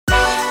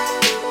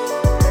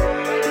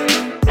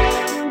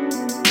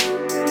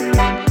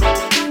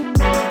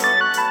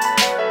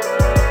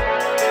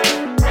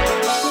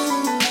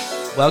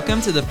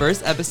Welcome to the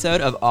first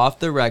episode of Off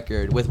the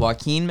Record with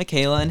Joaquin,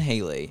 Mikaela, and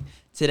Haley.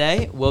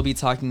 Today, we'll be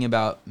talking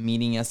about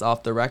meeting us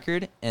off the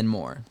record and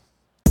more.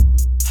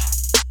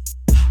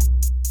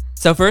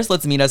 So first,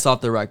 let's meet us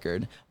off the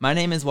record. My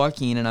name is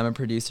Joaquin, and I'm a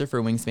producer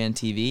for Wingspan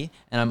TV,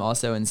 and I'm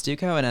also in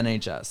Stuco and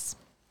NHS.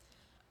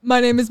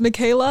 My name is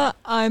Mikaela.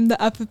 I'm the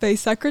FFA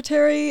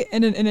secretary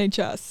and an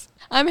NHS.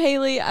 I'm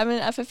Haley. I'm an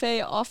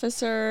FFA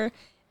officer,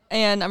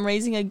 and I'm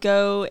raising a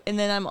GO, and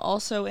then I'm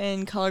also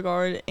in color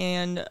guard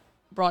and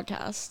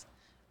broadcast.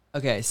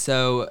 Okay,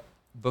 so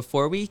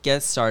before we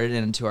get started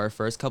into our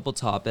first couple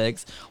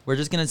topics, we're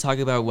just going to talk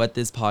about what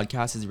this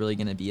podcast is really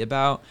going to be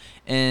about.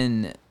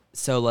 And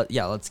so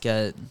let's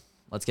get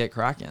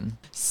cracking.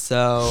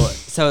 So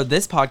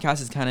this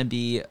is kind of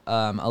be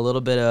a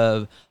little bit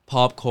of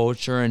pop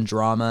culture and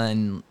drama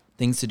and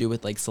things to do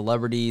with like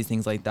celebrities,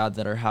 things like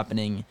that are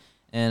happening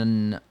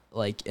in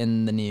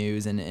the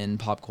news and in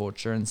pop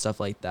culture and stuff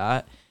like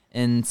that.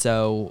 And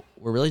so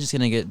we're really just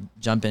going to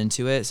jump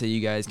into it so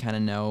you guys kind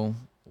of know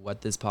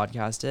what this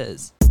podcast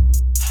is.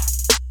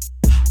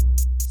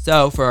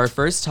 So for our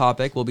first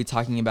topic, we'll be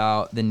talking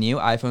about the new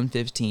iPhone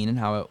 15 and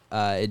how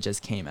it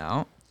just came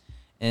out.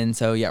 And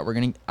so yeah,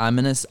 I'm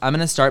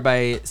gonna start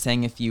by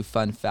saying a few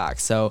fun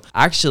facts. So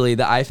actually,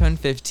 the iPhone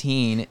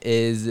 15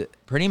 is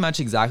pretty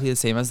much exactly the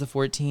same as the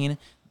 14.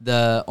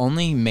 The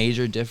only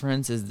major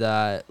difference is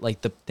that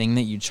like the thing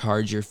that you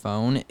charge your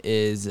phone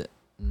is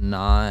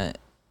not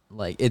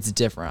like it's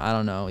different. I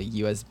don't know, like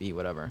USB,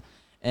 whatever.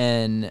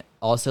 And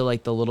also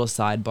like the little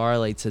sidebar,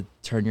 like to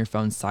turn your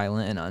phone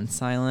silent and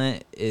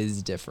unsilent,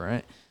 is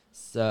different.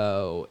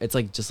 So it's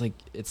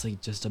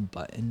just a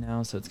button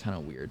now. So it's kind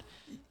of weird.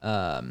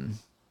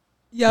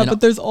 Yeah,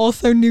 but there's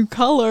also new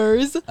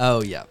colors.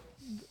 Oh yeah,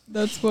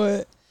 that's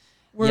what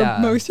we're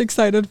most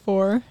excited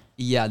for.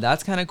 Yeah,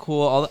 that's kind of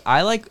cool.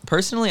 I like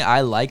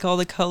all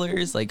the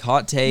colors, like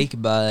hot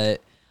take, but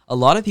a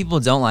lot of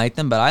people don't like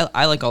them, but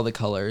I like all the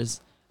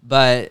colors.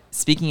 But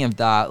speaking of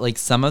that, like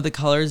some of the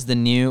colors,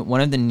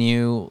 one of the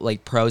new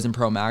like Pros and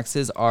Pro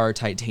Maxes are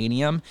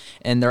titanium,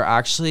 and they're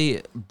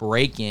actually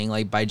breaking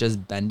like by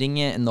just bending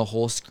it, and the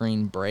whole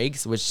screen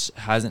breaks, which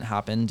hasn't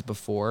happened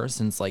before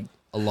since like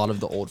a lot of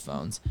the old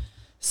phones.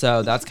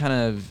 So that's kind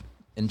of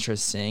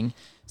interesting.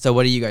 So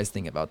what do you guys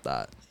think about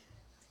that?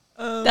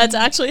 That's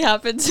actually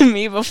happened to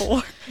me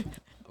before.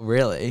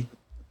 Really?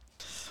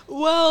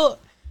 Well,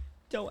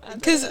 don't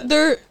because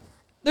they're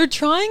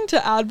trying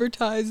to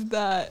advertise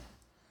that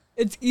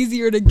it's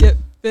easier to get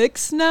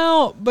fixed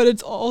now, but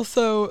it's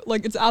also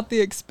like it's at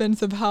the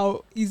expense of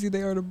how easy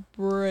they are to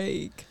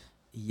break.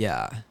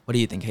 Yeah. What do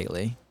you think,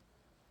 Haley?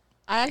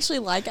 I actually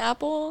like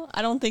Apple.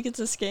 I don't think it's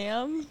a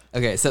scam.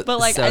 Okay, but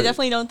I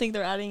definitely don't think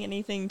they're adding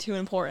anything too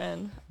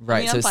important.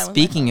 Right. So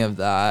speaking of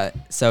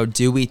that, so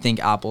do we think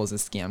Apple is a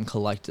scam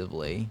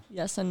collectively?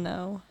 Yes and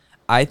no.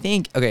 I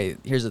think, okay,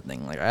 here's the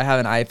thing. Like, I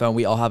have an iPhone.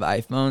 We all have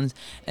iPhones,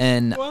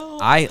 and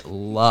I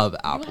love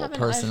Apple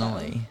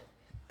personally.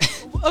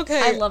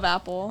 Okay. I love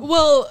Apple.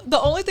 Well, the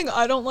only thing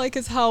I don't like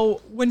is how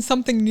when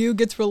something new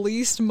gets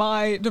released,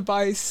 my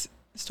device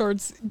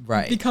starts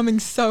becoming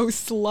so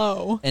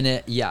slow.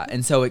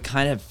 And so it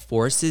kind of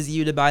forces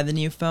you to buy the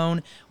new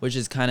phone, which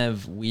is kind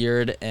of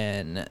weird,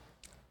 and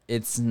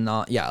it's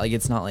not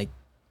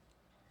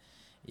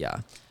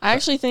I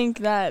actually think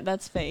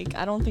that's fake.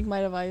 I don't think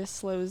my device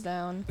slows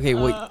down.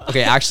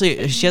 Okay,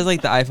 actually she has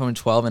like the iPhone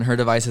 12 and her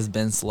device has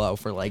been slow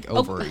for like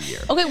over a year.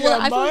 Okay, well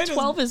the iPhone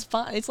 12 is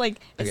fine. It's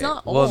like it's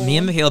not old. Well, me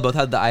and Mikaela both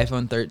had the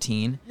iPhone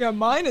 13. Yeah,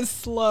 mine is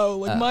slow.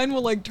 Like mine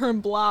will like turn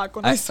black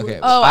when I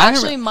switch. Okay,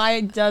 actually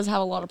mine does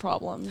have a lot of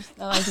problems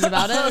now that I think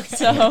about it.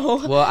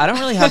 So well, I don't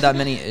really have that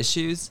many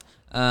issues.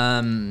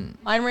 Mine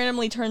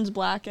randomly turns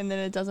black and then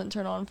it doesn't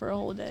turn on for a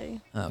whole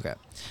day. Okay.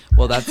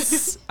 Well, I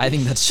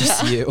think that's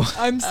just you.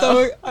 I'm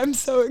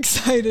so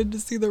excited to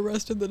see the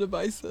rest of the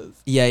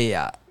devices.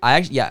 Yeah.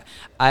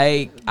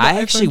 I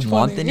actually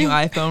want the new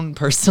iPhone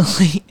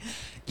personally.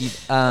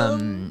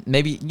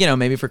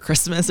 Maybe for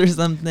Christmas or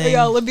something.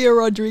 Yeah, Olivia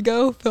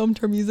Rodrigo filmed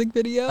her music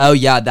video. Oh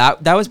yeah,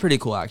 that was pretty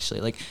cool actually.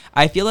 Like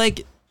I feel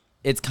like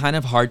it's kind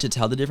of hard to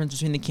tell the difference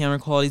between the camera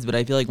qualities, but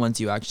I feel like once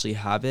you actually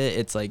have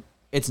it,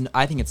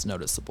 I think it's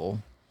noticeable.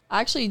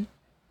 I actually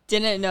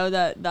didn't know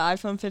that the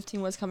iPhone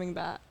 15 was coming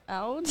back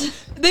out.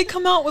 They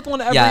come out with one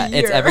every year. Yeah,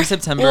 it's every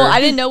September. Well,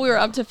 I didn't know we were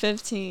up to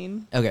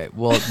 15. Okay,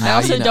 well, now I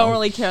also you know. don't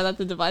really care that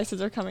the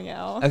devices are coming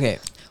out. Okay,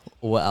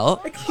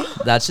 well,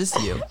 that's just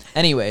you.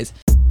 Anyways.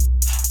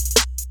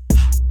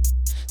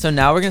 So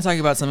now we're going to talk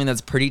about something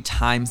that's pretty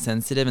time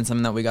sensitive and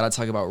something that we got to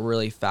talk about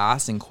really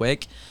fast and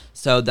quick.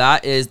 So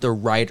that is the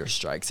writer's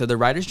strike. So the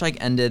writer's strike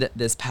ended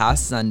this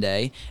past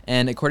Sunday,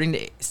 and according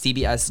to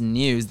CBS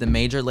News, the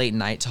major late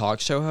night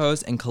talk show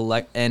hosts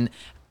and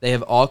they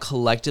have all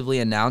collectively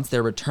announced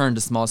their return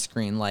to small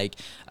screen, like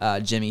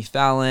Jimmy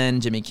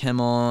Fallon, Jimmy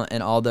Kimmel,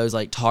 and all those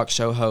like talk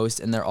show hosts,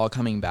 and they're all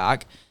coming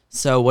back.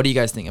 So what do you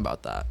guys think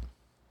about that?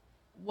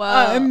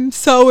 Wow. I'm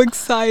so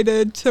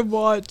excited to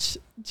watch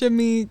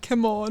Jimmy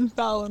Kimmel and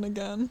Fallon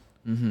again.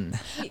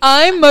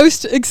 I'm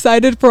most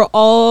excited for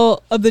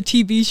all of the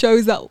TV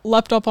shows that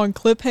left up on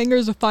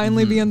cliffhangers to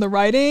finally be in the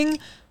writing,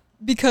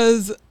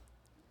 because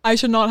I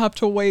should not have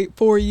to wait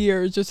 4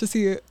 years just to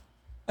see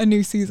a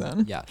new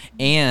season. Yeah.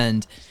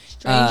 And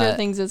Stranger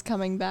Things is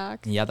coming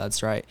back. yeah,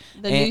 that's right.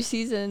 The new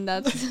season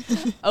that's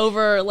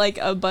over like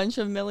a bunch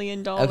of $1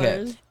 million.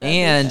 Okay.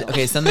 And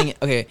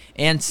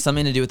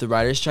something to do with the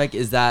writer's strike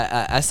is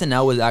that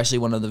SNL was actually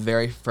one of the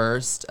very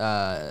first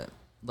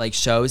like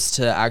shows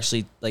to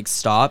actually like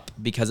stop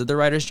because of the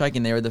writer's strike,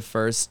 and they were the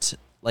first,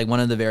 like one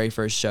of the very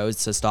first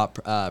shows to stop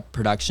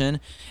production.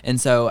 And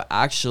so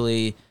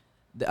actually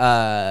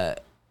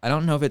I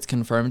don't know if it's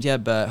confirmed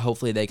yet, but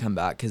hopefully they come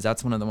back, because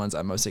that's one of the ones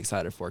I'm most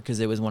excited for, because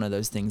it was one of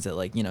those things that,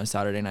 like, you know,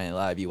 Saturday Night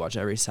Live, you watch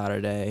every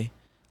Saturday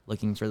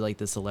looking for like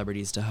the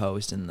celebrities to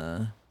host and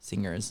the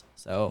singers.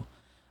 So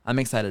I'm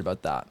excited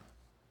about that.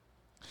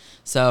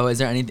 So is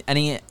there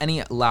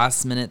any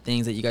last minute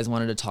things that you guys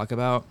wanted to talk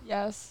about?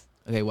 Yes.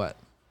 Okay, what?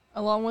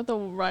 Along with the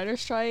writer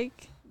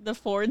strike, the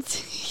Ford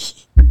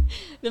CEO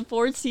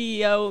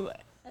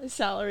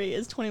salary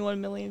is $21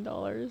 million.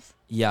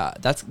 Yeah,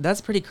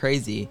 that's pretty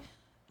crazy.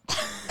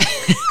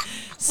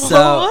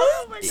 So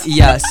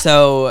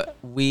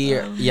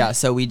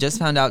we just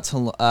found out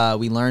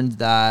we learned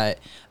that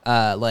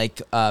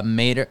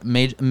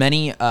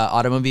many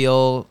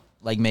automobile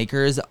like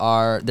makers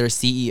their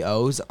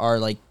CEOs are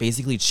like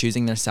basically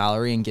choosing their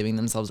salary and giving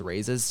themselves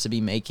raises to be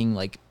making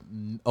like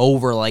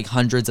over like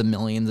hundreds of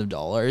millions of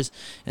dollars.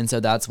 And so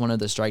that's one of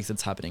the strikes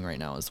that's happening right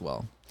now as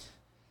well.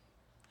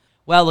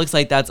 Well, looks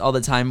like that's all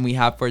the time we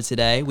have for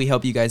today. We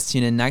hope you guys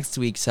tune in next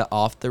week to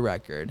Off the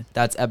Record.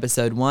 That's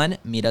episode 1.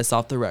 Meet us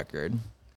off the record.